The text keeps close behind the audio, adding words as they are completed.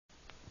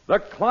The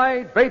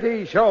Clyde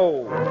Beatty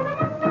Show.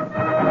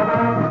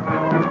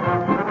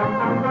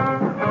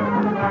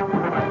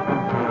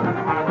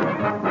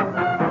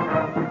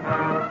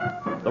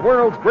 The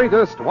world's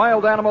greatest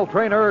wild animal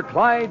trainer,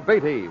 Clyde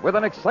Beatty, with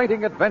an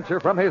exciting adventure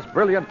from his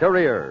brilliant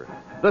career.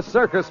 The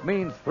circus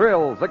means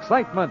thrills,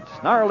 excitement,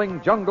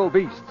 snarling jungle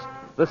beasts.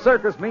 The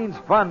circus means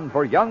fun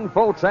for young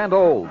folks and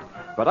old.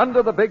 But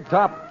under the big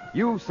top,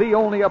 you see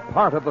only a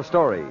part of the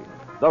story.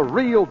 The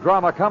real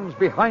drama comes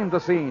behind the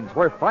scenes,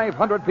 where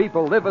 500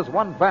 people live as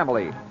one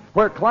family,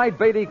 where Clyde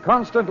Beatty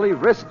constantly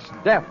risks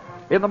death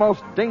in the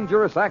most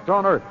dangerous act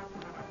on earth.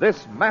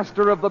 This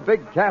master of the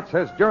big cats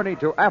has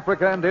journeyed to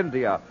Africa and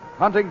India,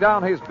 hunting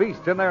down his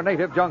beasts in their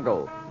native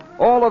jungle.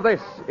 All of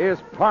this is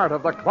part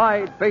of the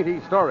Clyde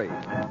Beatty story.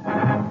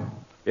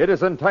 It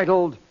is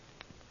entitled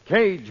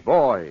Cage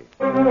Boy.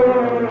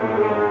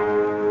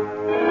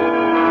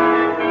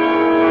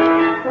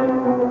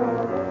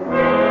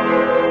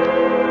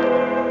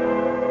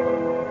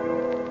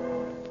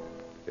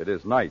 It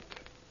is night.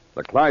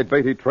 The Clyde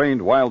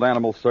Beatty-trained wild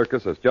animal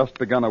circus has just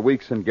begun a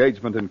week's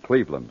engagement in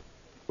Cleveland,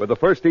 with the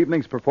first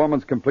evening's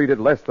performance completed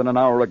less than an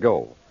hour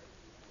ago.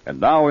 And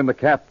now in the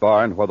cat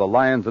barn where the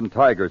lions and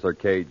tigers are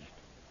caged.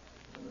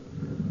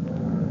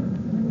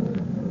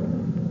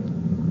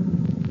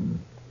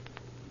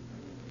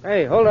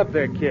 Hey, hold up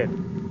there, kid.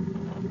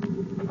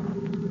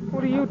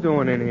 What are you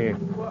doing in here?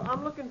 Well,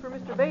 I'm looking for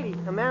Mr. Beatty.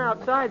 A man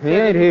outside He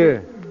ain't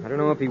here. I don't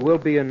know if he will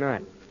be or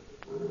not.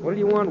 What do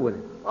you want with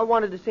him? I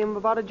wanted to see him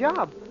about a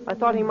job. I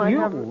thought he might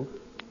have...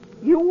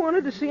 You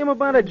wanted to see him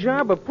about a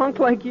job, a punk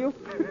like you?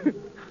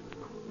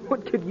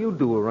 What could you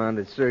do around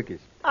the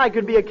circus? I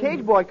could be a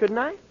cage boy, couldn't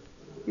I?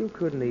 You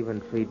couldn't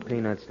even feed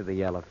peanuts to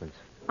the elephants.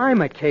 I'm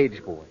a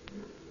cage boy.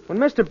 When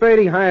Mr.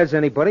 Beatty hires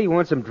anybody, he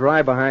wants them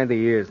dry behind the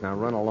ears. Now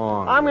run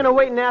along. I'm going to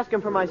wait and ask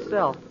him for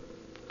myself.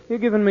 You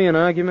giving me an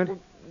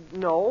argument?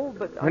 No,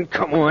 but... Then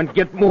come on,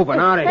 get moving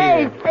out of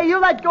here. Hey, you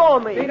let go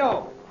of me.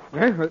 Tito.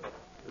 Huh?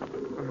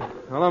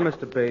 Hello,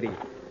 Mr. Beatty.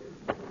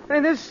 Hey,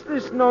 this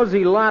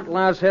nosy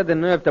louse had the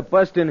nerve to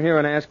bust in here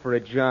and ask for a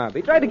job.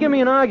 He tried to give me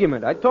an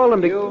argument. I told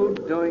him to... You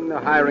doing the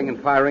hiring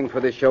and firing for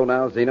this show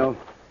now, Zeno?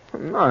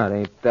 No, it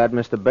ain't that,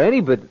 Mr.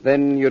 Beatty, but...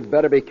 Then you'd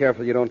better be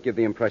careful you don't give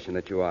the impression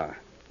that you are.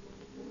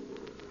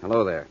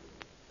 Hello there.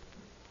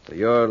 So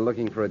you're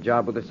looking for a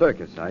job with the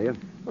circus, are you?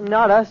 Well,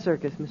 not a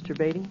circus, Mr.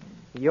 Beatty.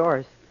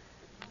 Yours.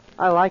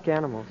 I like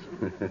animals.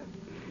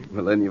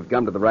 Well, then you've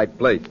come to the right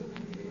place.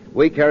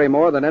 We carry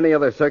more than any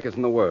other circus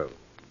in the world.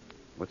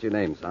 What's your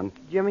name, son?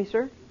 Jimmy,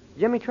 sir?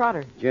 Jimmy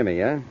Trotter.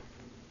 Jimmy, eh?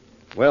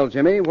 Well,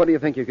 Jimmy, what do you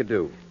think you could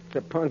do?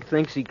 The punk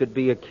thinks he could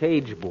be a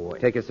cage boy.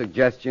 Take a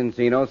suggestion,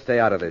 Zeno. Stay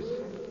out of this.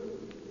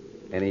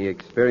 Any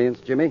experience,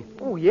 Jimmy?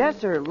 Oh, yes,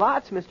 sir.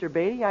 Lots, Mr.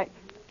 Beatty.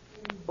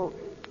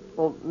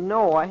 Well,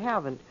 no, I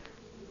haven't.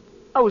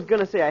 I was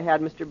going to say I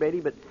had, Mr. Beatty,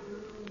 but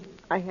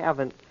I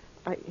haven't.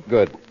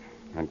 Good.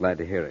 I'm glad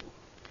to hear it.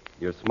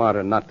 You're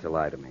smarter not to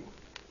lie to me.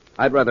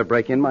 I'd rather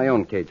break in my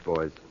own cage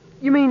boys.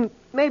 You mean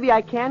maybe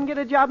I can get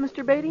a job,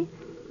 Mr. Beatty?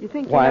 You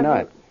think... Why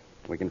not?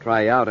 We can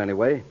try you out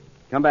anyway.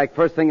 Come back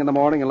first thing in the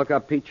morning and look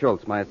up Pete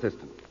Schultz, my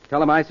assistant.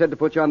 Tell him I said to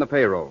put you on the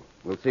payroll.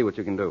 We'll see what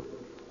you can do.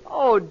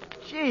 Oh,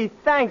 gee,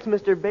 thanks,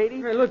 Mr.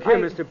 Beatty. Hey, look here,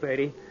 Mr.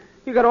 Beatty.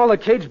 You got all the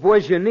cage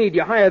boys you need.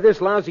 You hire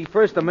this lousy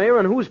first the mayor,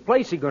 and whose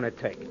place he going to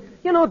take?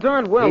 You know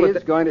darn well...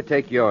 He's going to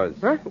take yours.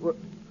 Huh?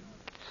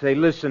 Say,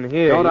 listen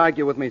here. Don't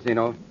argue with me,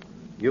 Zeno.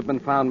 You've been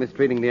found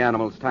mistreating the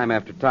animals time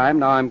after time.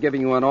 Now I'm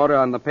giving you an order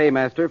on the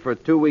paymaster for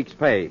 2 weeks'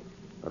 pay.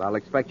 But I'll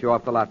expect you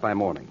off the lot by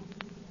morning.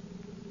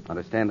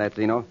 Understand that,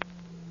 Zeno?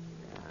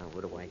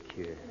 What do I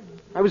care?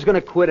 I was going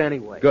to quit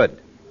anyway. Good.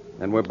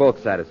 Then we're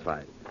both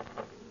satisfied.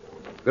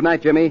 Good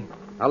night, Jimmy.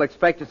 I'll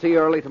expect to see you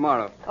early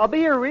tomorrow. I'll be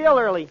here real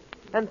early.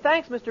 And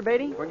thanks, Mr.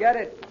 Beatty. Forget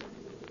it.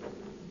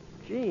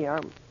 Gee,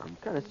 I'm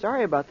kind of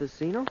sorry about this,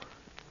 Zeno.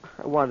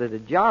 I wanted a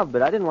job,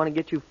 but I didn't want to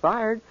get you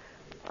fired.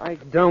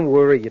 Don't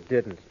worry, you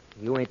didn't.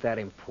 You ain't that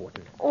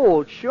important.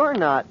 Oh, sure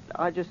not.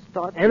 I just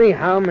thought...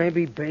 Anyhow,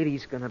 maybe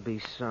Beatty's going to be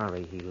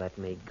sorry he let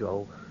me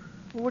go.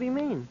 What do you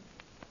mean?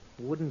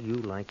 Wouldn't you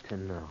like to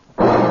know?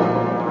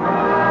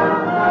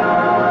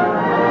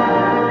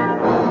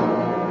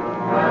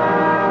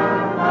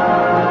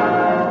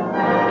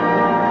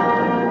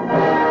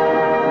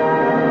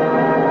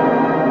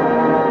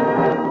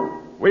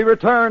 We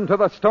return to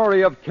the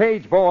story of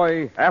Cage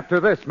Boy after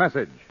this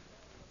message.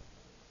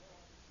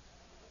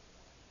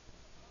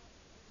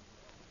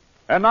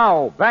 And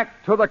now,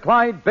 back to the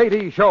Clyde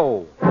Beatty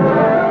Show.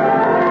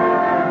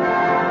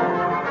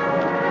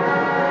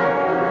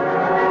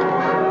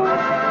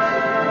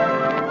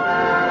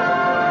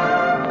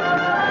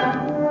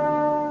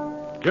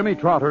 Jimmy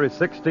Trotter is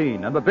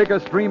 16, and the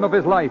biggest dream of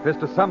his life is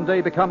to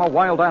someday become a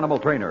wild animal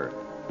trainer.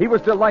 He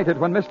was delighted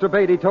when Mr.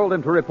 Beatty told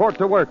him to report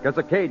to work as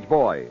a cage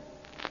boy.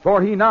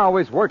 For he now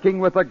is working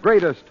with the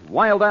greatest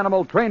wild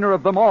animal trainer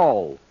of them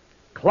all,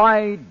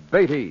 Clyde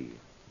Beatty.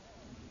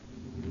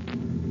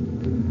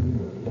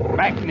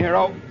 Back,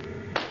 Nero.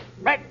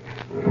 Back.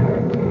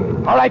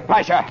 All right,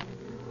 Pasha.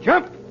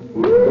 Jump.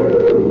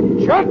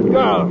 Jump,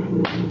 girl.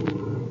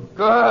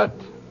 Good.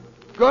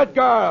 Good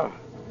girl.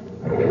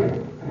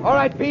 All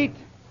right, Pete.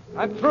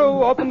 I'm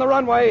through. Open the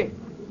runway.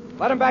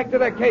 Let them back to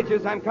their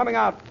cages. I'm coming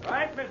out.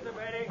 Right, Mr.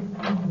 Beatty.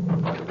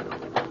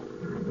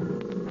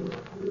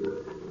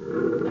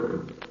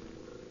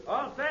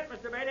 All set,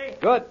 Mr. Beatty.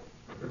 Good.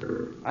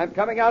 I'm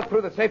coming out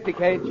through the safety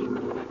cage.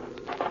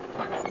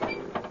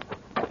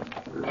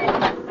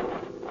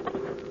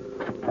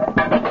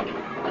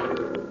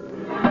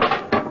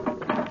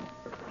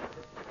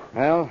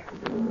 Well,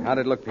 how'd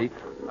it look, Pete?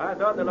 I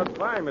thought they looked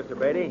fine, Mr.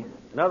 Beatty.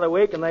 Another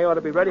week and they ought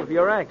to be ready for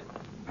your act.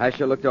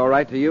 Pasha looked all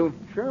right to you?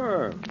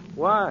 Sure.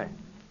 Why?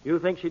 You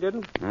think she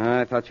didn't?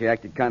 I thought she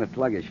acted kind of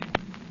sluggish.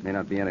 May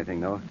not be anything,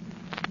 though.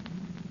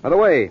 By the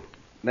way,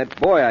 that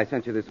boy I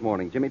sent you this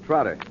morning, Jimmy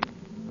Trotter.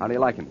 How do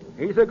you like him?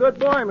 He's a good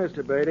boy,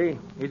 Mr. Beatty.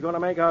 He's going to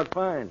make out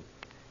fine.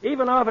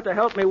 Even offered to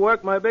help me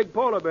work my big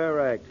polar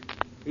bear act.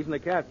 He's in the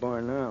cat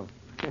barn now.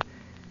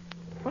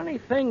 Funny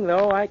thing,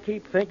 though, I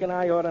keep thinking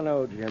I ought to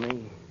know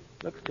Jimmy.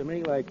 Looks to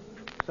me like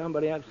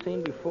somebody I've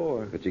seen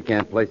before. But you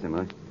can't place him,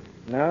 huh?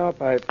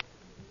 Nope,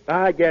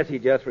 I guess he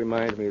just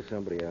reminds me of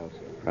somebody else.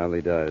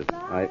 Probably does.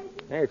 Clyde?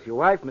 Hey, it's your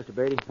wife, Mr.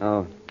 Beatty.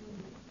 Oh.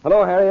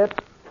 Hello, Harriet.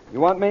 You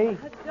want me?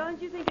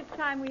 Don't you think it's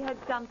time we had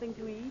something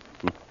to eat?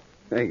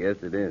 I guess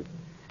it is.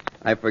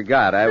 I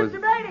forgot. I was...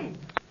 Mr. Beatty!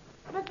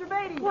 Mr.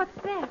 Beatty! What's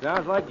that?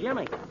 Sounds like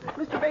Jimmy.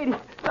 Mr. Beatty,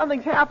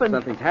 something's happened.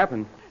 Something's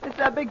happened. It's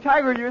that big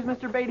tiger of yours,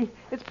 Mr. Beatty.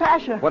 It's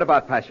Pasha. What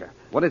about Pasha?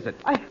 What is it?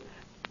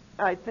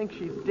 I think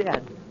she's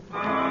dead.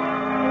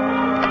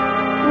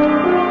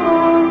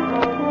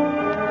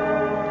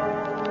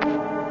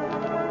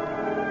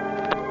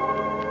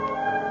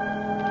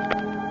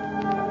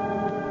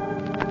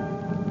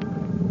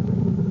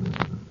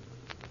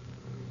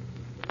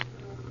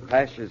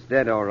 Pasha's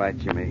dead, all right,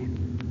 Jimmy.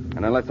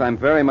 And unless I'm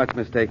very much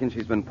mistaken,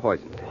 she's been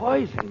poisoned.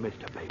 Poison,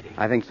 Mr. Beatty.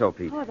 I think so,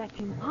 Pete. Oh, that's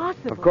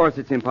impossible. Of course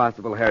it's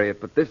impossible, Harriet,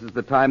 but this is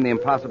the time the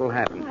impossible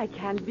happens. I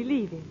can't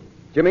believe it.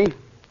 Jimmy,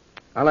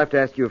 I'll have to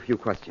ask you a few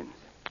questions.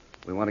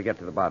 We want to get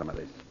to the bottom of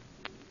this.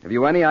 Have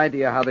you any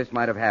idea how this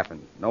might have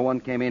happened? No one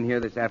came in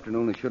here this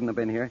afternoon who shouldn't have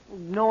been here?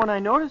 No one I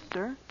noticed,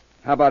 sir.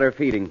 How about her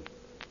feeding?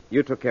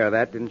 You took care of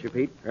that, didn't you,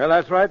 Pete? Well,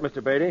 that's right,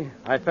 Mr. Beatty.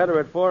 I fed her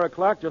at 4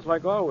 o'clock, just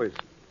like always.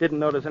 Didn't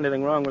notice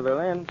anything wrong with her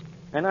then.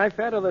 And I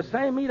fed her the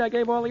same meat I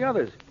gave all the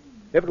others.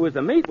 If it was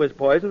the meat was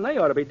poisoned, they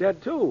ought to be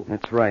dead, too.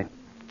 That's right.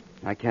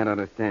 I can't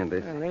understand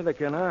this. Well, neither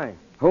can I.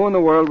 Who in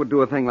the world would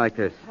do a thing like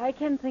this? I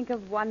can think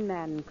of one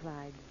man,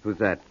 Clyde. Who's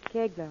that?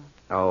 Kegler.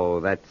 Oh,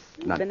 that's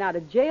He's not... been out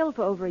of jail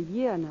for over a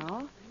year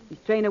now. He's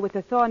trainer with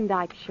the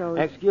Thorndike shows.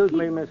 Excuse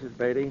me, Mrs.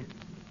 Beatty.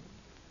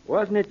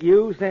 Wasn't it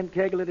you sent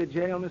Kegler to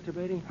jail, Mr.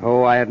 Beatty?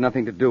 Oh, I had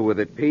nothing to do with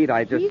it, Pete.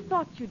 I just... He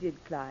thought you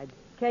did, Clyde.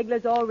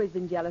 Kegler's always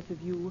been jealous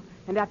of you,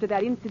 and after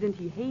that incident,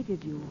 he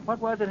hated you. What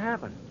was it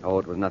happened? Oh,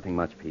 it was nothing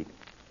much, Pete.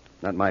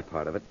 Not my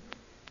part of it.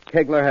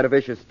 Kegler had a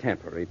vicious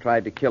temper. He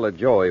tried to kill a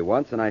Joey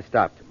once, and I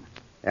stopped him.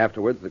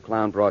 Afterwards, the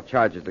clown brought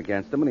charges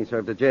against him, and he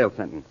served a jail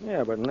sentence.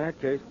 Yeah, but in that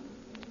case...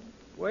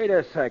 Wait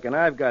a second.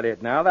 I've got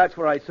it now. That's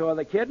where I saw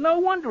the kid. No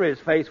wonder his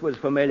face was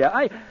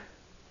familiar.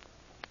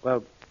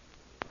 Well...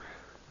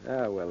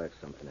 well, that's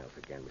something else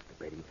again, Mr.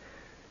 Beatty.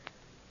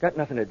 Got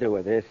nothing to do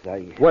with this.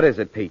 What is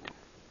it, Pete?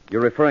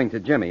 You're referring to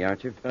Jimmy,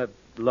 aren't you?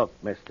 Look,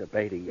 Mr.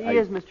 Beatty, He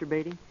is, Mr.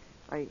 Beatty.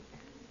 I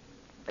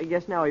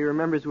guess now he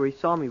remembers where he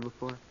saw me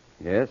before.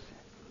 Yes?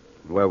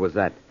 Where was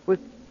that?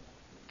 With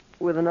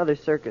another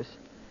circus.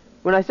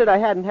 When I said I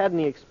hadn't had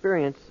any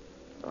experience,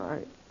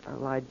 I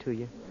lied to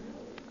you.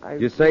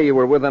 You say you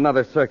were with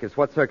another circus.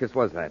 What circus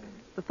was that?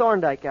 The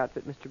Thorndike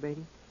outfit, Mr.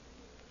 Beatty.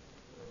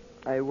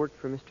 I worked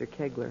for Mr.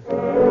 Kegler.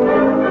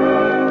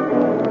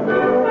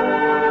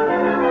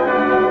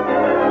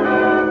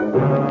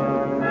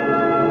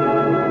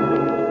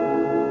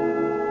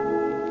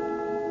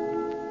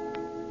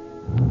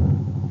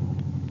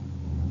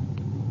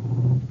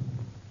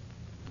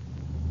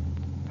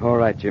 All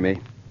right,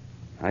 Jimmy.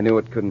 I knew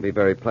it couldn't be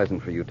very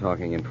pleasant for you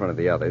talking in front of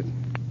the others.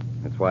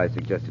 That's why I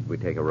suggested we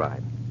take a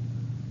ride.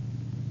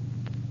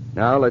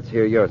 Now, let's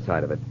hear your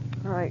side of it.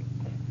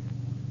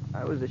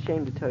 I was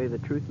ashamed to tell you the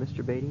truth,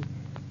 Mr. Beatty.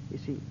 You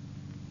see,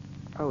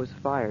 I was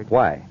fired.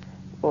 Why?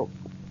 Well,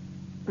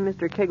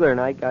 Mr. Kegler and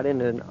I got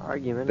into an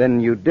argument. Then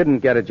you didn't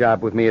get a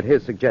job with me at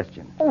his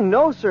suggestion. Oh,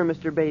 no, sir,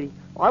 Mr. Beatty.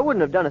 I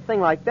wouldn't have done a thing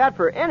like that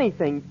for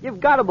anything. You've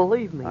got to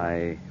believe me.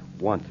 I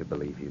want to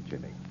believe you,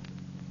 Jimmy.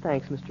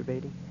 Thanks, Mr.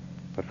 Beatty.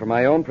 But for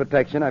my own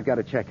protection, I've got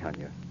to check on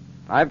you.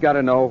 I've got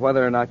to know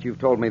whether or not you've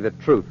told me the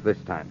truth this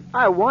time.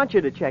 I want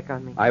you to check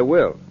on me. I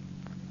will.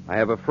 I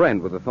have a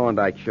friend with the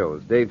Thorndike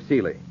shows, Dave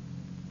Seeley.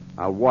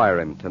 I'll wire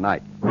him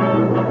tonight.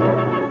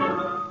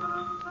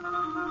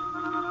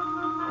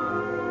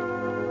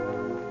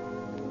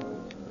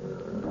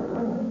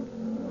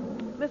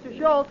 Mr.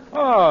 Schultz.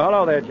 Oh,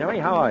 hello there, Jimmy.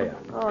 How are you?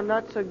 Oh,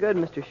 not so good,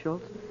 Mr.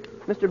 Schultz.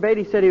 Mr.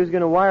 Beatty said he was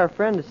going to wire a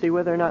friend to see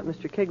whether or not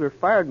Mr. Kegler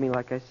fired me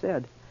like I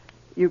said.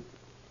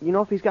 You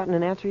know if he's gotten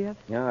an answer yet?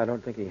 Yeah, I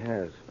don't think he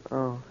has.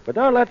 Oh. But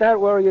don't let that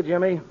worry you,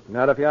 Jimmy.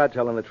 Not if you are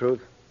telling the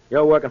truth.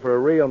 You're working for a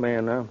real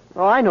man now.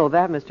 Oh, I know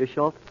that, Mr.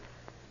 Schultz.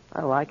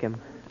 I like him.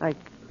 I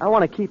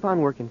want to keep on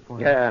working for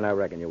him. Yeah, and I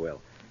reckon you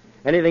will.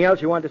 Anything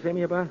else you want to see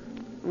me about?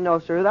 No,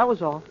 sir, that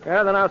was all.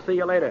 Yeah, then I'll see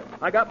you later.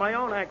 I got my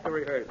own act to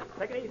rehearse.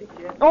 Take it easy,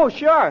 kid. Oh,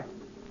 sure.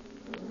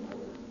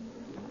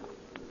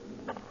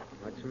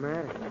 What's the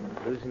matter?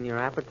 Losing your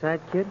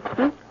appetite, kid?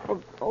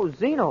 Oh,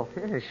 Zeno.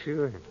 Yeah,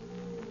 sure.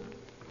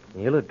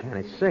 You look kind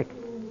of sick.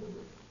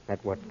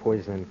 That what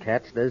poisoning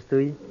cats does to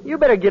you? You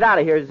better get out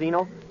of here,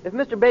 Zeno. If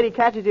Mr. Beatty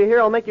catches you here,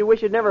 he'll make you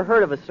wish you'd never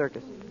heard of a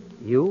circus.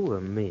 You or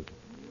me?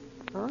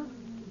 Huh?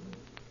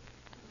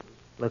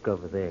 Look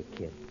over there,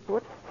 kid.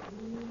 What?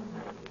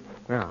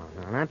 No,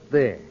 not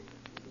there.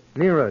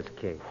 Nero's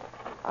cage.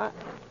 I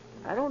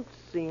don't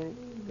see any.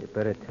 You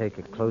better take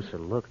a closer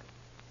look.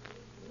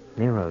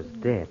 Nero's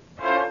dead.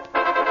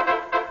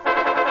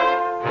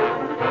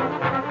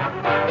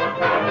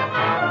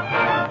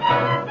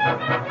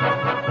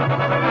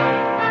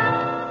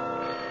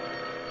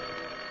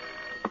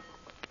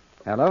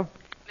 Hello?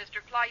 Mr.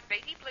 Clyde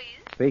Beatty,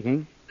 please.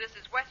 Speaking. This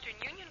is Western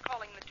Union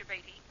calling, Mr.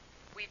 Beatty.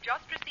 We've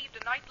just received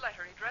a night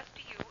letter addressed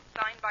to you,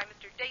 signed by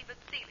Mr. David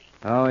Seeley.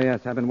 Oh,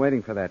 yes, I've been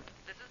waiting for that.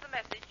 This is the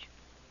message.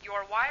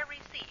 Your wire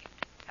received.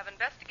 Have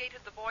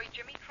investigated the boy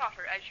Jimmy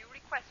Trotter as you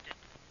requested.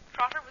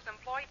 Trotter was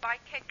employed by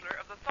Kegler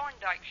of the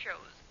Thorndike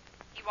shows.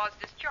 He was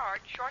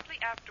discharged shortly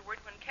afterward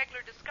when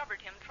Kegler discovered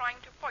him trying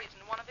to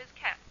poison one of his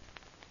cats.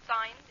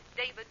 Signed,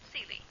 David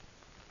Seeley.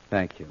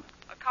 Thank you.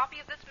 A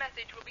copy of this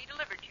message will be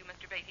delivered to you,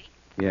 Mr. Beatty.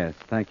 Yes,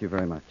 thank you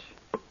very much.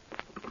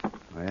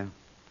 Well,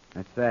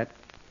 that's that.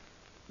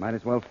 Might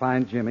as well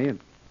find Jimmy and...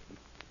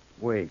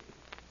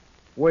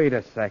 Wait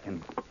a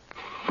second.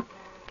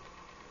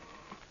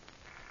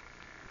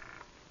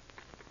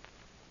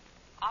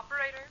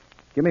 Operator?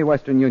 Give me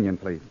Western Union,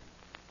 please.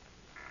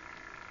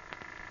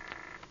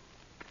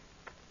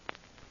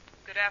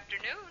 Good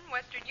afternoon,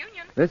 Western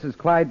Union. This is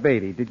Clyde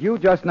Beatty. Did you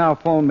just now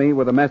phone me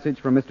with a message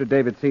from Mr.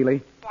 David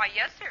Seeley? Why,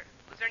 yes, sir.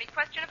 Was there any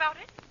question about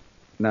it?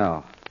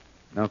 No.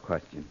 No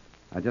question.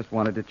 I just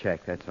wanted to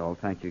check, that's all.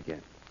 Thank you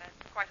again. That's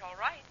quite all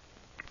right.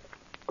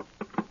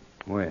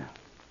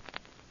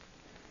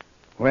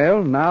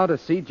 Well, now to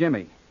see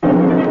Jimmy.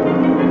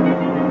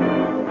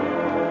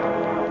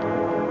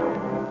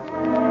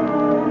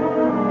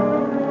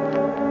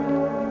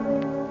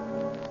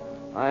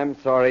 I'm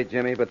sorry,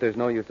 Jimmy, but there's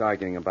no use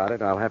arguing about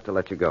it. I'll have to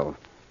let you go.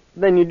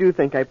 Then you do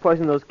think I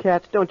poisoned those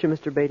cats, don't you,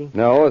 Mr. Beatty?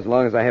 No, as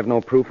long as I have no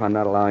proof, I'm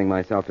not allowing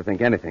myself to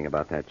think anything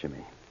about that,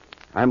 Jimmy.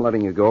 I'm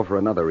letting you go for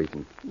another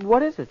reason.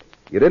 What is it?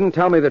 You didn't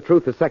tell me the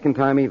truth the second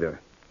time either.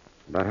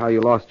 About how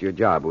you lost your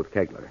job with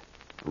Kegler.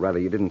 Or rather,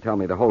 you didn't tell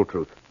me the whole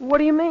truth. What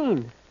do you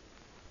mean?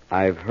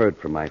 I've heard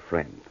from my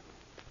friend.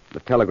 The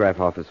telegraph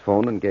office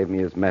phoned and gave me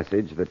his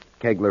message that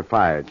Kegler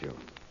fired you.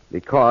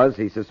 Because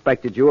he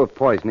suspected you of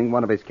poisoning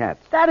one of his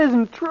cats. That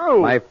isn't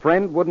true. My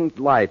friend wouldn't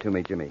lie to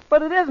me, Jimmy.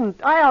 But it isn't.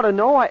 I ought to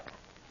know.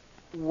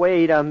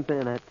 Wait a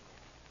minute.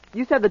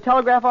 You said the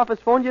telegraph office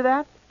phoned you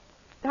that?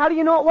 How do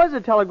you know it was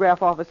a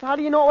telegraph office? How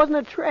do you know it wasn't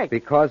a trick?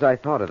 Because I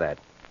thought of that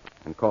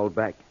and called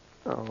back.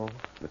 Oh.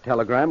 The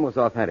telegram was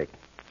authentic.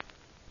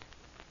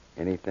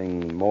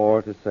 Anything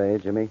more to say,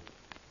 Jimmy?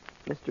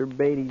 Mr.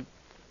 Beatty,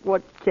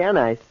 what can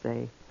I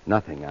say?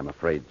 Nothing, I'm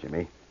afraid,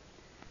 Jimmy.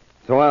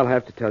 So I'll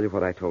have to tell you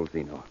what I told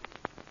Zeno.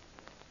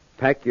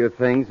 Pack your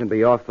things and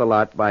be off the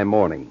lot by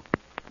morning.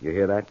 You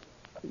hear that?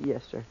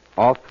 Yes, sir.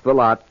 Off the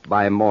lot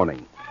by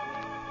morning.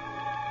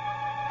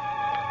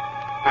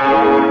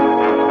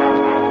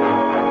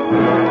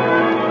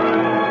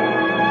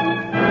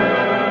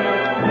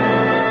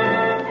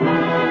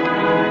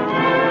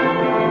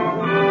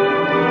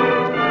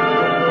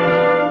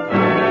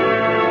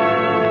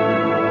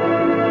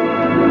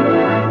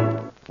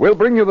 We'll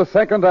bring you the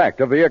second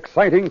act of the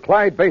exciting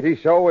Clyde Beatty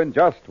show in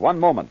just one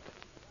moment.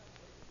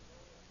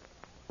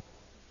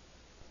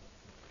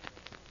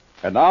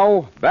 And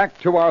now, back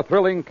to our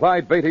thrilling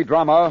Clyde Beatty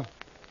drama,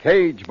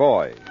 Cage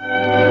Boy.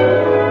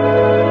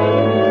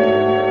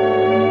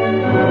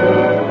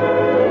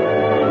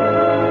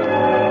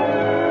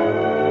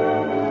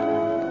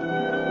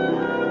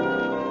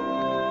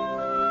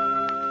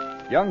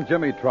 Young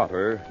Jimmy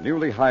Trotter,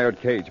 newly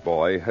hired cage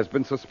boy, has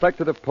been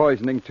suspected of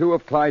poisoning two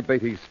of Clyde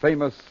Beatty's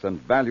famous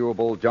and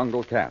valuable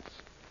jungle cats.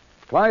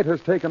 Clyde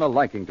has taken a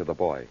liking to the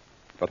boy,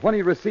 but when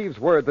he receives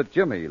word that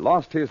Jimmy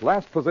lost his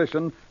last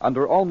position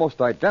under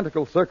almost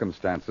identical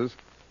circumstances,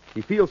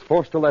 he feels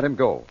forced to let him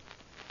go.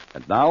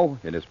 And now,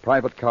 in his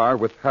private car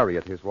with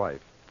Harriet, his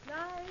wife.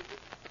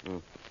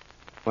 Clyde,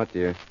 What,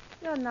 dear?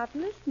 you're not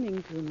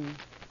listening to me.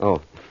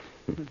 Oh.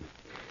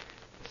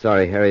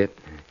 Sorry, Harriet.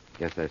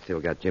 Guess I've still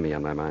got Jimmy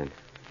on my mind.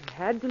 You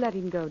had to let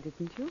him go,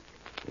 didn't you?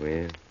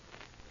 Well,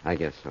 I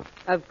guess so.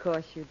 Of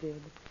course you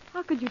did.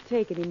 How could you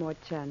take any more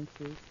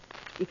chances?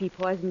 If he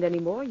poisoned any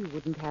more, you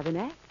wouldn't have an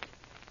act.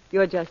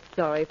 You're just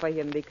sorry for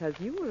him because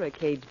you were a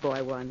cage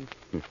boy once.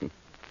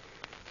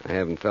 I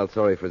haven't felt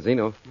sorry for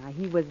Zeno. Now,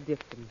 he was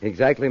different.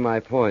 Exactly my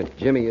point.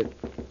 Jimmy,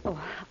 Oh,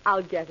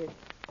 I'll get it.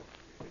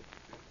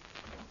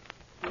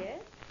 Yes?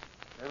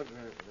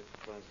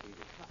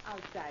 I'll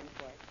sign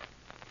for it.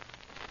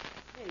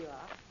 There you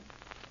are.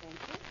 Thank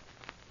you.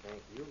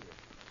 Thank you.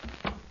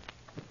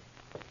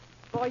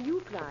 for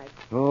you, Clyde?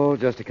 Oh,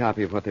 just a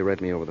copy of what they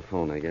read me over the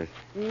phone, I guess.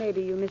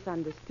 Maybe you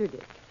misunderstood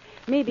it.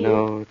 Maybe...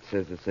 No, it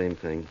says the same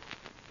thing.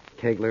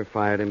 Kegler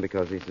fired him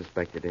because he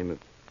suspected him of...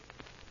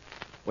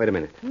 Wait a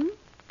minute.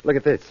 Look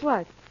at this.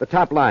 What? The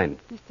top line.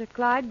 Mr.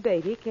 Clyde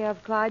Beatty, care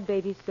of Clyde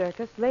Beatty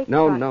Circus, Lake...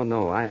 No.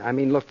 I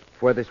mean, look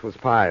where this was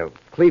filed.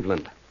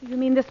 Cleveland. You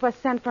mean this was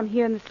sent from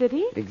here in the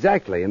city?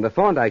 Exactly, and the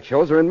Thorndike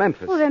shows are in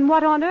Memphis. Well, then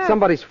what on earth?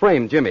 Somebody's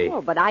framed Jimmy.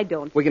 Oh, but I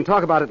don't... We can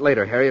talk about it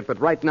later, Harriet, but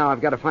right now I've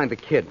got to find the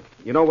kid.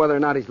 You know whether or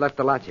not he's left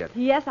the lot yet?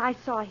 Yes, I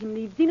saw him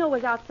leave. Zeno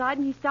was outside,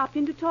 and he stopped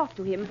in to talk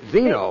to him.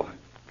 Zeno?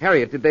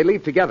 Harriet, did they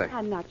leave together?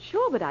 I'm not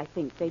sure, but I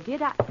think they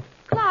did.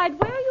 Clyde,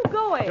 where are you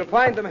going? To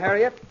find them,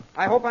 Harriet.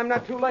 I hope I'm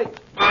not too late.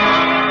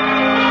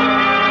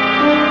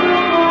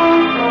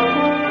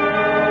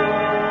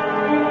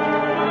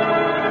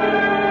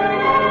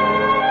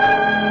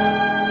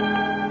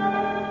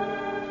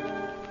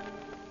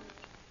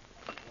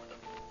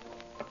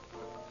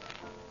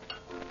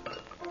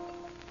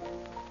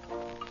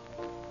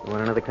 You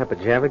want another cup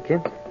of Java,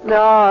 kid?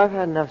 No, I've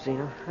had enough,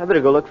 Zeno. I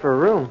better go look for a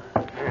room.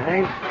 All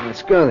right,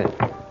 let's go then.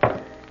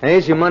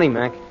 Here's your money,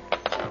 Mac.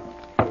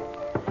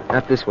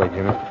 Not this way,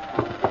 Jimmy.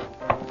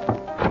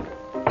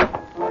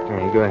 Here,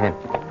 you go ahead.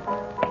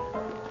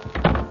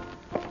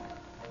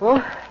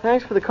 Well,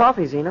 thanks for the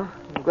coffee, Zeno.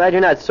 I'm glad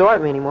you're not sore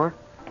at me anymore.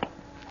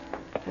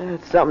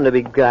 It's something to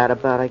be glad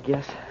about, I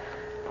guess.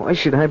 Why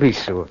should I be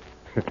sore?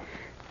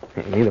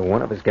 Neither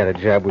one of us got a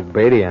job with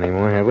Beatty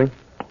anymore, have we?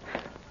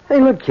 Hey,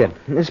 look, kid.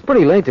 It's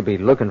pretty late to be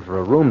looking for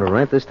a room to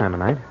rent this time of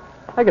night.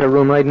 I got a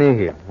room right near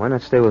here. Why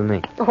not stay with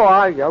me? Oh,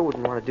 I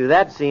wouldn't want to do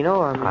that,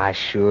 Zeno. I mean...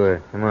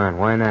 Sure. Come on,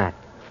 why not?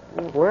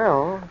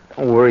 Well...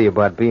 Don't worry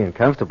about being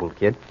comfortable,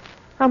 kid.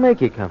 I'll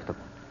make you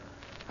comfortable.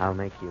 I'll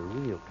make you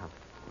real comfortable.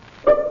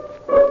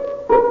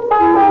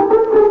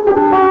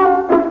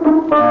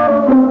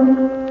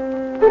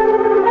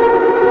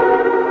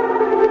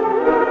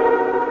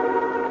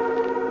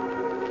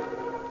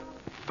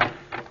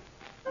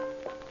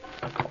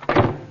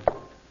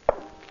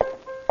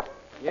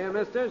 Yeah,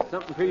 mister,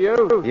 something for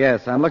you?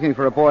 Yes, I'm looking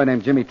for a boy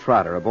named Jimmy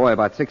Trotter, a boy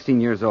about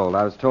 16 years old.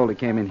 I was told he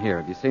came in here.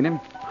 Have you seen him?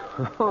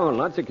 Oh,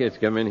 lots of kids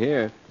come in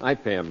here. I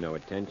pay them no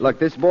attention. Look,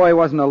 this boy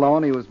wasn't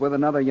alone. He was with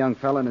another young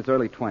fella in his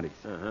early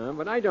 20s.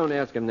 But I don't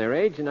ask them their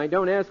age, and I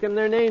don't ask them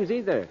their names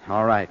either.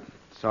 All right.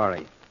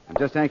 Sorry. I'm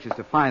just anxious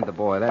to find the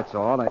boy, that's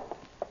all.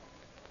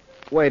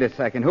 Wait a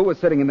second. Who was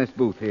sitting in this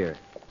booth here?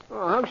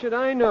 Oh, how should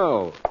I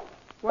know?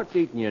 What's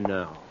eating you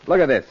now?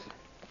 Look at this.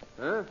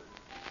 Huh?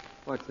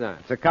 What's that?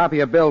 It's a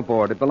copy of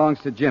Billboard. It belongs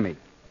to Jimmy.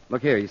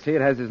 Look here. You see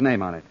it has his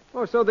name on it.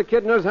 Oh, so the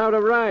kid knows how to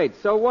write.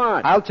 So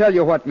what? I'll tell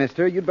you what,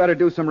 mister. You'd better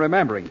do some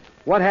remembering.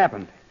 What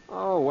happened?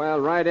 Oh, well,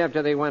 right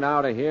after they went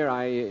out of here,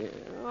 I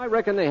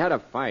reckon they had a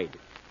fight.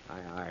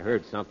 I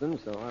heard something,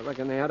 so I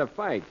reckon they had a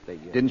fight.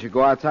 Didn't you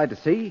go outside to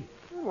see?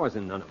 It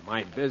wasn't none of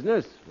my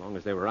business, as long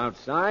as they were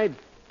outside.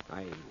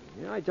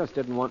 I just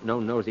didn't want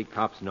no nosy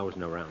cops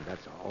nosing around,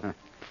 that's all.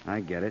 I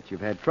get it.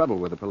 You've had trouble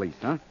with the police,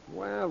 huh?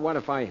 Well, what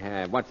if I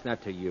have? What's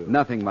that to you?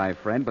 Nothing, my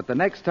friend, but the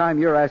next time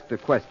you're asked a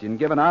question,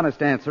 give an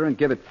honest answer and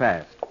give it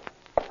fast.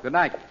 Good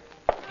night.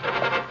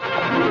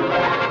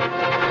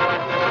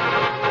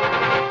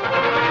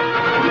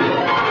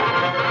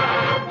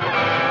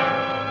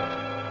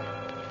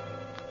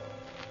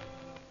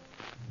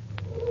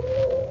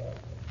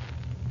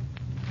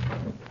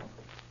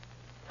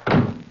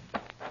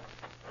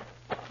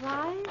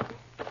 Clyde?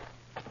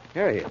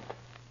 Harriet,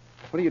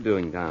 what are you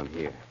doing down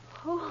here?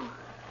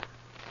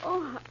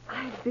 Oh,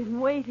 I've been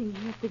waiting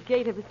here at the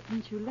gate ever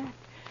since you left.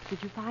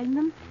 Did you find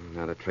them?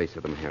 Not a trace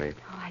of them, Harriet.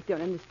 Oh, I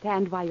don't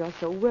understand why you're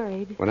so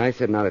worried. When I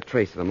said not a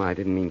trace of them, I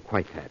didn't mean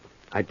quite that.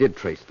 I did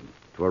trace them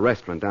to a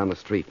restaurant down the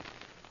street.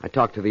 I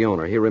talked to the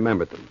owner. He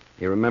remembered them.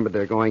 He remembered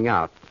their going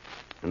out.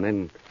 And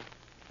then...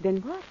 Then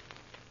what?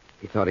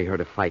 He thought he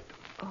heard a fight.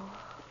 Oh.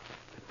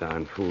 The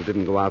darn fool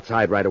didn't go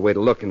outside right away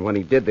to look, and when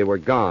he did, they were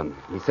gone.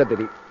 He said that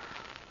he...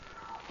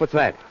 What's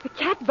that? The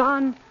cat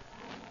barn.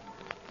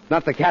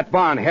 Not the cat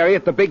barn,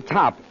 Harriet, the big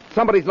top.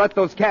 Somebody's let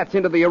those cats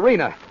into the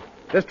arena.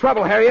 There's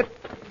trouble, Harriet.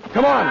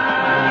 Come on.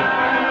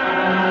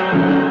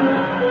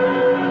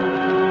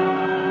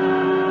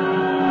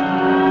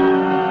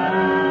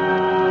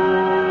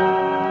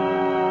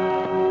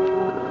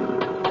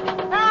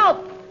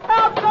 Help!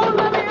 Help! Don't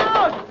let me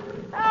out!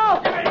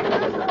 Help!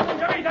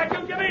 Jimmy, that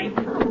you, Jimmy?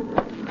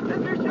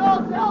 Mr.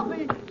 Schultz, help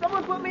me!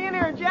 Someone put me in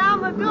here and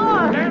jammed the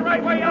door! Stand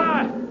right where you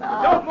are.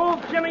 Don't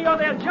move, Jimmy, or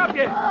they'll jump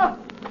you.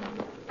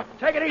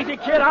 Take it easy,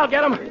 kid. I'll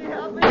get them.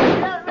 Help me!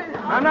 Help me!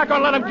 I'm not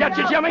going to let them get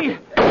you, Jimmy.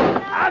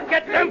 I'll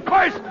get them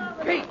first.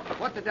 Pete,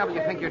 what the devil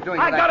you think you're doing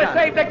I with that gotta gun?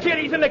 save the kid.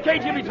 He's in the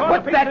cage. He'll be torn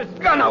to Put pieces. that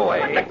gun away.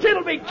 But the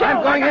kid'll be killed.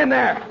 I'm going in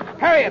there.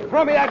 Harriet,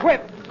 throw me that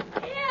whip.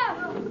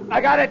 Yeah.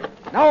 I got it.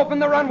 Now open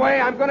the runway.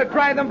 I'm going to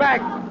drive them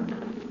back.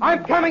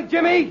 I'm coming,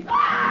 Jimmy.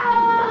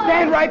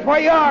 Stand right where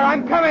you are.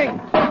 I'm coming.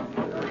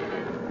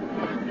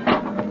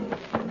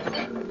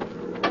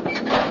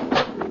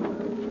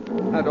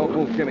 Now don't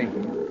move, Jimmy.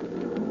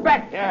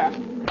 Back there.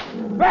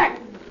 Back.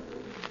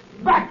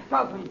 Back,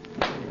 Sultan.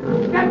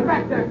 Get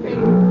back there,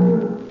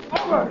 King.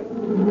 Over!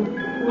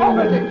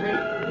 Over, Dixie!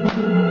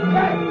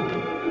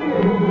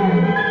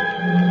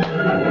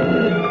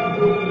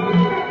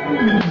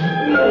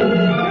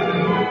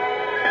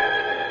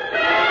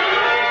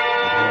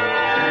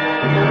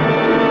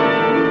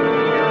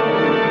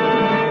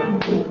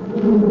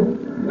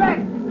 Back!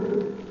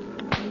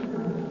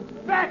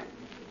 Back!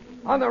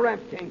 On the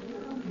ramp, King.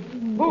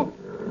 Move!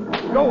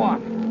 Go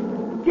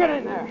on. Get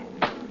in there.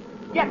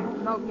 Get!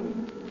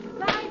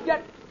 Clyde,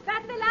 Get!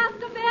 that's the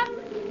last of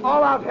them.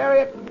 All out,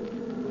 Harriet.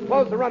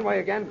 Close the runway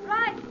again.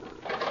 Right.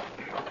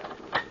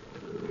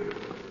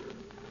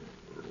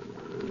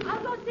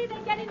 I'll go see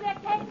they get in their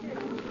cages.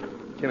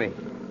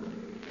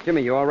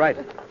 Jimmy, you all right?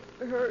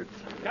 It hurts.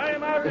 Carry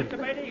him out, Mr.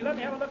 Beatty. Let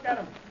me have a look at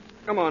him.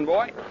 Come on,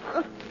 boy.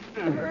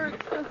 It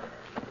hurts.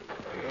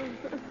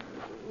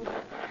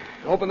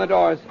 Open the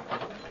doors.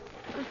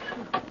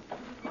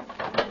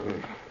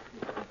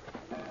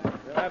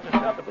 We'll have to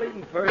stop the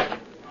bleeding first.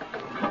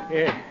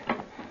 Here.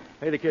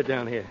 Lay the kid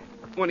down here.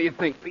 What do you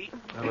think, Pete?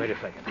 Now, wait a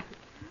second.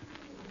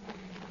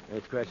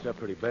 He's scratched up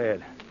pretty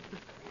bad.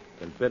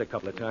 Been bit a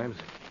couple of times.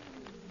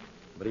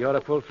 But he ought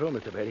to pull through,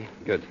 Mr. Beatty.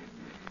 Good.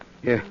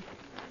 Here,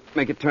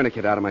 make a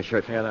tourniquet out of my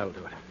shirt. Yeah, that'll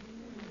do it.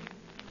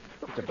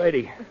 Mr.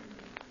 Beatty,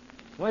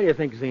 why do you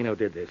think Zeno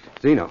did this?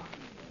 Zeno,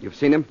 you've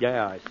seen him?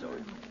 Yeah, I saw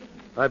him.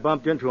 I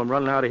bumped into him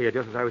running out of here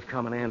just as I was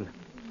coming in.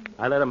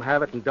 I let him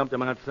have it and dumped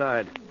him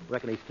outside.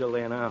 Reckon he's still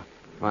there now.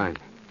 Fine.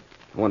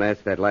 I want to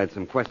ask that lad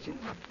some questions.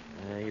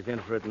 He's in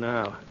for it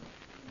now.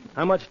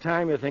 How much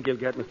time you think he'll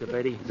get, Mr.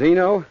 Beatty?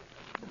 Zeno?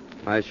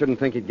 I shouldn't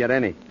think he'd get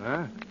any.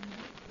 Huh?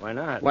 Why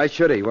not? Why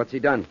should he? What's he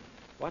done?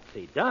 What's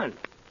he done?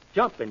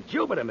 Jumping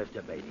Jupiter,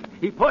 Mr. Beatty.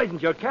 He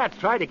poisoned your cats,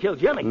 tried to kill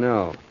Jimmy.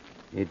 No,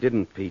 he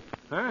didn't, Pete.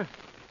 Huh?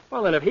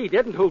 Well, then if he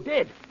didn't, who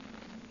did?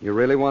 You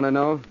really want to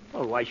know?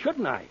 Well, why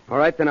shouldn't I? All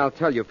right, then I'll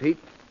tell you, Pete.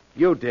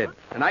 You did.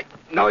 And I...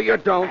 No, you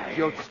don't.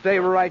 You'll stay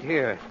right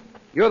here.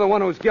 You're the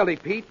one who's guilty,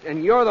 Pete,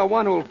 and you're the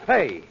one who'll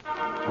pay.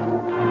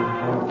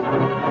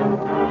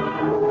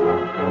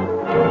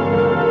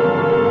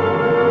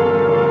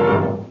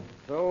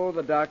 So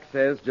the doc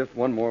says just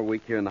one more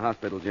week here in the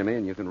hospital, Jimmy,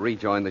 and you can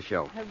rejoin the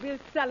show. We'll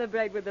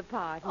celebrate with the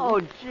party.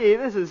 Oh, gee,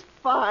 this is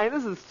fine.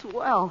 This is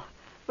swell.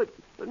 But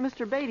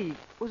Mr. Beatty,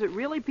 was it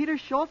really Peter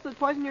Schultz that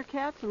poisoned your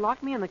cats and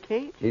locked me in the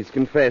cage? He's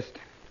confessed.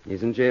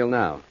 He's in jail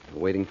now,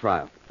 awaiting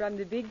trial. From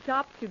the big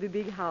top to the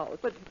big house.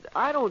 But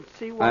I don't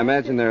see why... I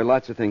imagine there are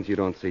lots of things you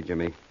don't see,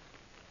 Jimmy.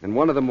 And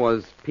one of them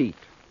was Pete,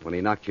 when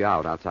he knocked you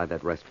out outside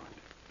that restaurant.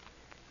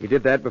 He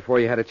did that before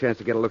you had a chance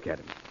to get a look at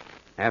him.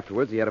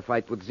 Afterwards, he had a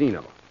fight with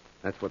Zeno.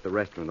 That's what the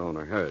restaurant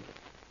owner heard.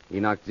 He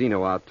knocked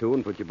Zeno out, too,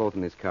 and put you both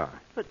in his car.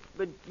 But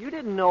you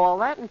didn't know all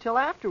that until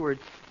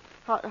afterwards.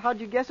 How'd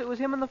you guess it was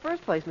him in the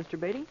first place, Mr.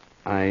 Beatty?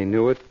 I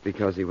knew it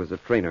because he was a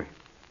trainer.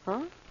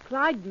 Huh?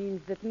 Clyde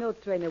means that no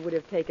trainer would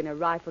have taken a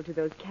rifle to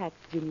those cats,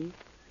 Jimmy.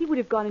 He would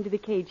have gone into the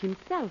cage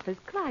himself, as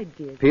Clyde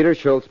did. Peter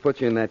Schultz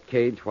put you in that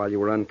cage while you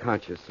were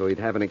unconscious, so he'd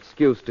have an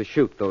excuse to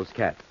shoot those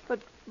cats.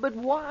 But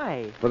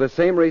why? For the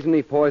same reason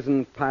he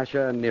poisoned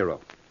Pasha and Nero.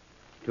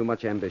 Too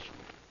much ambition.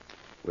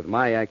 With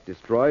my act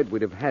destroyed,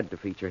 we'd have had to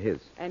feature his.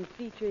 And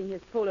featuring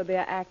his polar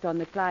bear act on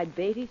the Clyde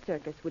Beatty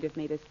circus would have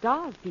made a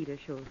star of Peter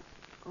Schultz.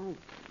 Oh,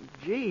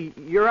 gee,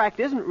 your act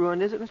isn't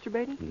ruined, is it, Mr.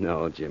 Beatty?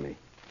 No, Jimmy.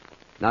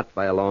 Not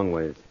by a long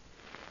ways.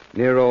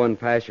 Nero and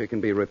Pasha can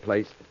be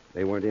replaced.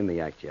 They weren't in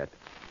the act yet.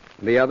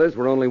 And the others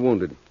were only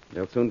wounded.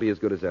 They'll soon be as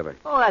good as ever.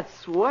 Oh, that's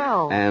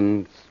swell.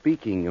 And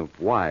speaking of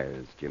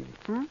wires, Jimmy,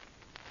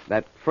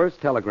 that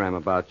first telegram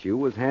about you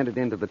was handed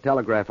into the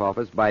telegraph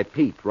office by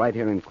Pete right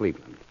here in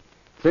Cleveland.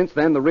 Since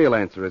then, the real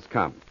answer has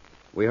come.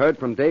 We heard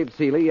from Dave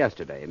Seeley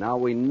yesterday. Now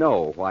we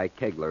know why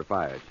Kegler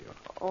fired you.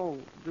 Oh,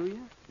 do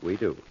you? We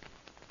do.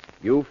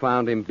 You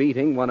found him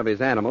beating one of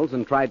his animals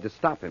and tried to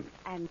stop him.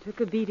 And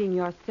took a beating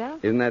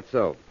yourself? Isn't that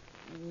so?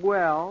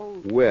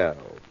 Well,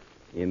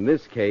 in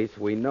this case,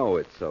 we know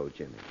it's so,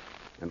 Jimmy.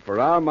 And for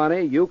our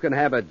money, you can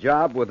have a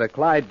job with the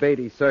Clyde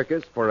Beatty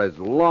Circus for as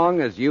long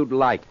as you'd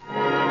like.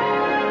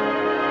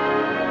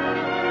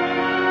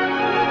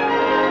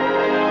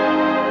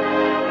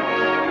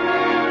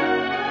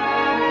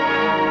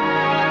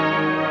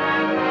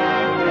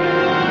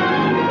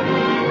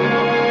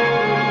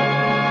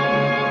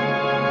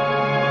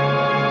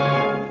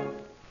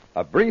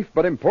 A brief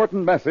but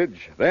important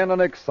message, then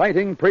an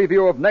exciting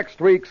preview of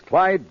next week's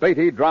Clyde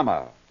Beatty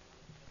drama.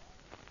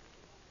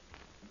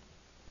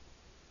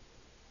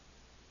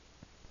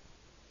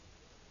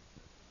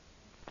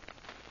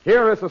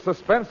 Here is a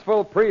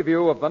suspenseful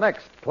preview of the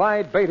next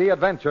Clyde Beatty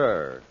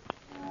adventure.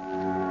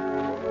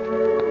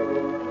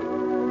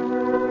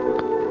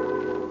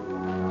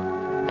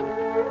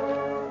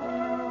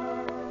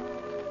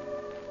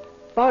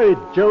 By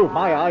Jove,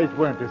 my eyes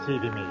weren't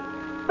deceiving me.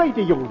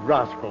 Beatty, you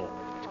rascal.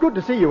 It's good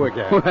to see you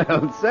again.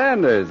 Well,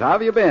 Sanders, how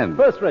have you been?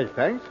 First rate,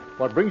 thanks.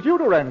 What brings you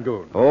to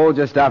Rangoon? Oh,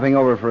 just stopping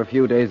over for a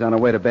few days on our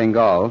way to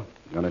Bengal.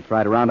 Going to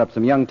try to round up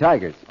some young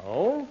tigers.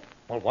 Oh?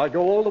 Well, why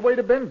go all the way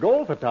to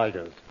Bengal for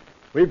tigers?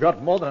 We've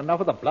got more than enough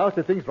of the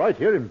blasted things right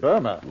here in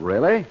Burma.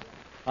 Really?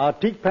 Our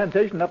teak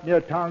plantation up near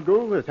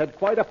Tangul has had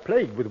quite a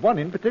plague with one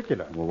in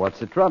particular. Well, what's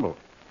the trouble?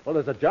 Well,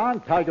 there's a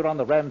giant tiger on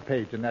the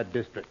rampage in that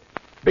district.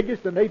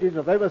 Biggest the natives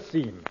have ever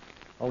seen.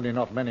 Only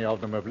not many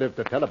of them have lived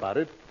to tell about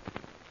it.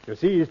 You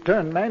see, he's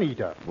turned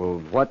man-eater.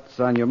 Well, what's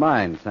on your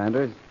mind,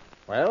 Sanders?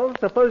 Well,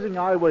 supposing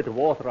I were to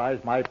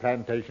authorize my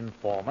plantation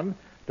foreman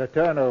to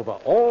turn over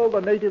all the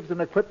natives and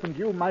equipment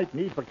you might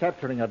need for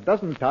capturing a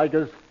dozen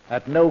tigers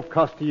at no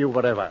cost to you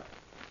whatever.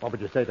 What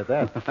would you say to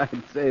that?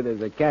 I'd say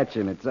there's a catch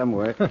in it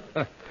somewhere.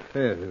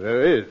 Yes,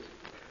 there is.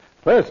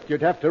 First,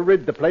 you'd have to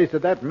rid the place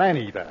of that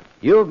man-eater.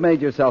 You've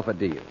made yourself a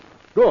deal.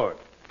 Good.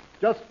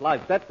 Just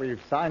like that,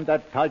 we've signed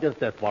that tiger's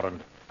death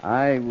warrant.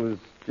 I was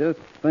just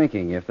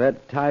thinking, if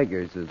that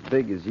tiger's as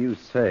big as you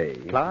say...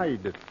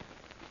 Clyde,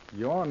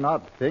 you're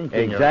not thinking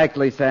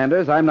Exactly,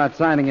 Sanders. I'm not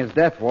signing his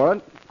death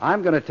warrant.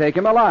 I'm going to take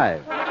him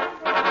alive.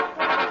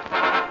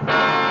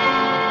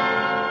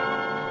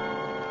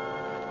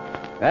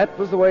 That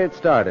was the way it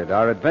started,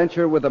 our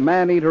adventure with the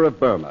man-eater of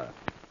Burma.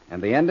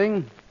 And the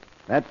ending?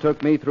 That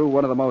took me through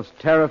one of the most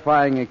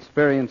terrifying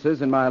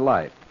experiences in my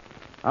life.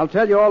 I'll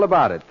tell you all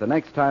about it the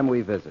next time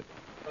we visit.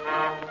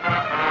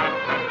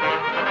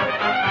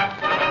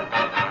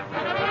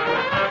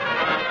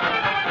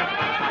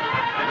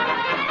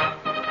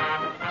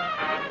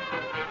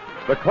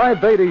 The Clyde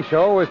Beatty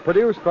Show is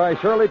produced by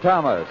Shirley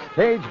Thomas.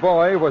 Cage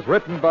Boy was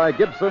written by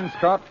Gibson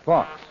Scott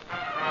Fox.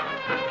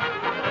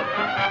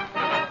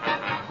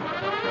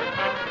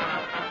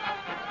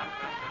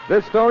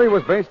 This story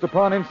was based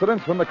upon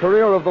incidents from the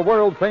career of the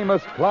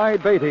world-famous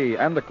Clyde Beatty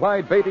and the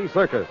Clyde Beatty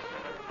Circus.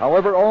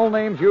 However, all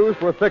names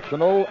used were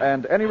fictional,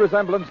 and any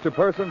resemblance to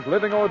persons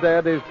living or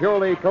dead is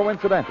purely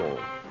coincidental.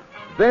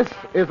 This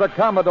is a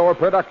Commodore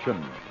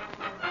production.